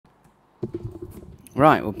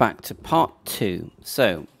Right, we're back to part 2.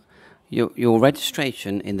 So, your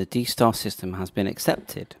registration in the D-Star system has been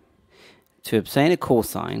accepted. To obtain a call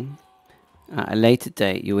sign at a later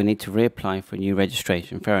date, you will need to reapply for a new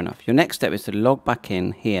registration. Fair enough. Your next step is to log back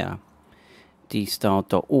in here,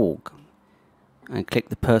 dstar.org, and click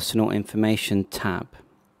the Personal Information tab.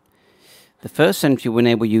 The first entry will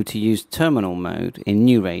enable you to use terminal mode in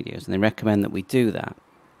new radios, and they recommend that we do that.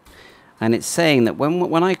 And it's saying that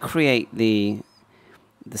when I create the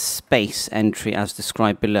space entry as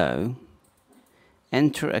described below,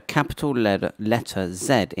 enter a capital letter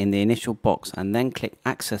Z in the initial box and then click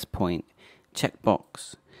access point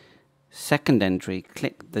checkbox. Second entry,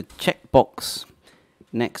 click the checkbox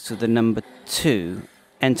next to the number 2.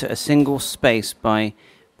 Enter a single space by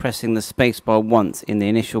pressing the space bar once in the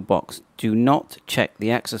initial box. Do not check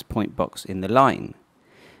the access point box in the line.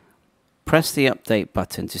 Press the update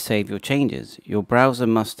button to save your changes. Your browser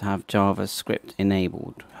must have JavaScript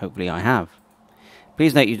enabled. Hopefully I have.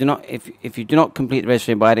 Please note, you do not, if you do not complete the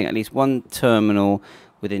registration by adding at least one terminal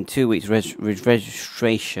within 2 weeks,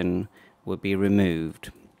 registration will be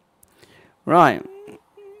removed. Right.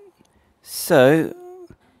 So,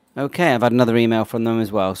 okay, I've had another email from them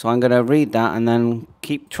as well. So I'm going to read that and then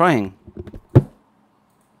keep trying.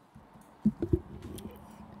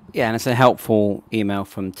 Yeah, and it's a helpful email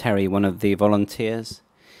from Terry, one of the volunteers,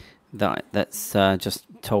 that's just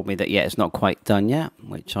told me that, yeah, it's not quite done yet,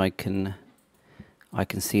 which I can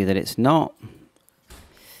see that it's not.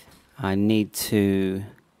 I need to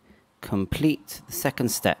complete the second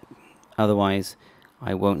step, otherwise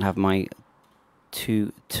I won't have my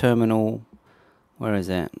terminal. Where is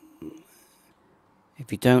it?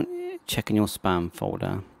 If you don't check in your spam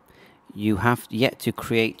folder, you have yet to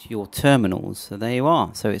create your terminals. So there you are.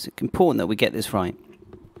 So it's important that we get this right.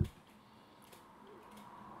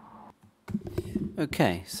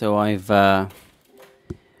 Okay, so I've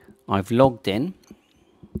logged in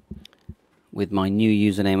with my new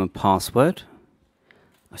username and password.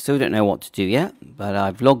 I still don't know what to do yet, but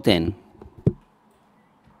I've logged in.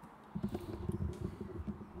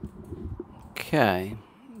 Okay,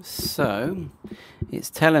 so it's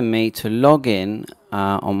telling me to log in,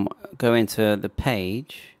 go into the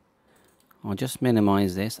page. I'll just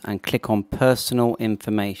minimize this and click on personal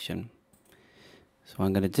information. So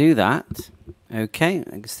I'm going to do that. Okay,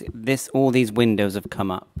 all these windows have come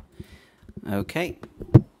up. Okay.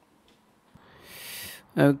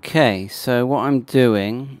 Okay, so what I'm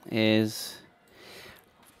doing is,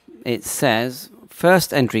 it says,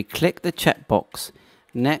 first entry, click the checkbox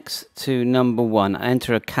next to number 1,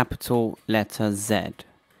 enter a capital letter Z.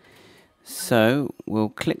 So we'll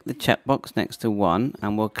click the checkbox next to 1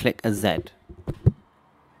 and we'll click a Z.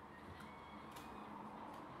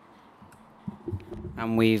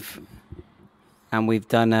 And we've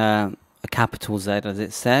done a capital Z as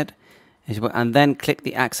it said. And then click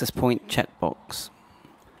the access point checkbox.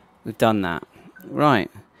 We've done that.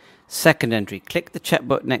 Right. Second entry, click the check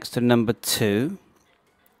button next to number 2,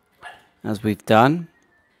 as we've done.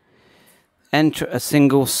 Enter a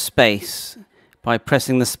single space by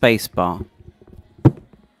pressing the space bar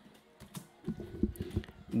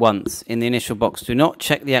once in the initial box. Do not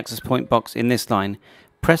check the access point box in this line.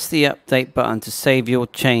 Press the update button to save your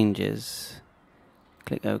changes.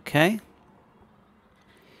 Click OK.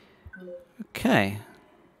 Okay.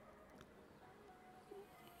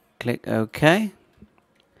 Click OK.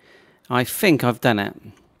 I think I've done it.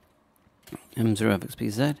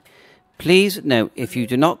 M0FXPZ. Please note, if you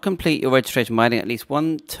do not complete your registration by adding at least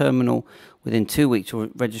one terminal within 2 weeks, your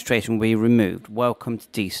registration will be removed. Welcome to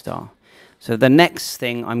D-Star. So the next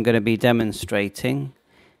thing I'm going to be demonstrating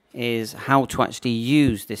is how to actually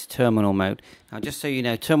use this terminal mode. Now, just so you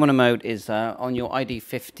know, terminal mode is on your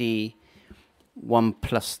ID50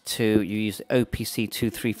 1+2, you use the OPC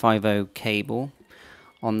 2350 cable.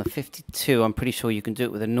 On the 52, I'm pretty sure you can do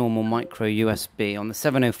it with a normal micro USB. On the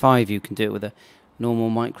 705, you can do it with a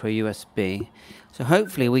normal micro USB. So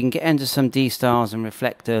hopefully we can get into some D-stars and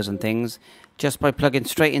reflectors and things just by plugging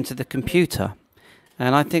straight into the computer.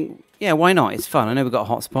 And I think, yeah, why not? It's fun. I know we've got a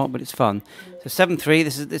hotspot, but it's fun. So 7.3,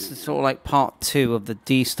 this is sort of like part 2 of the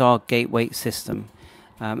D-Star gateway system,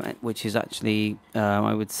 which is actually,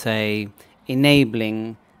 I would say,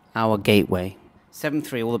 enabling our gateway.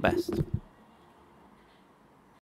 7.3, all the best.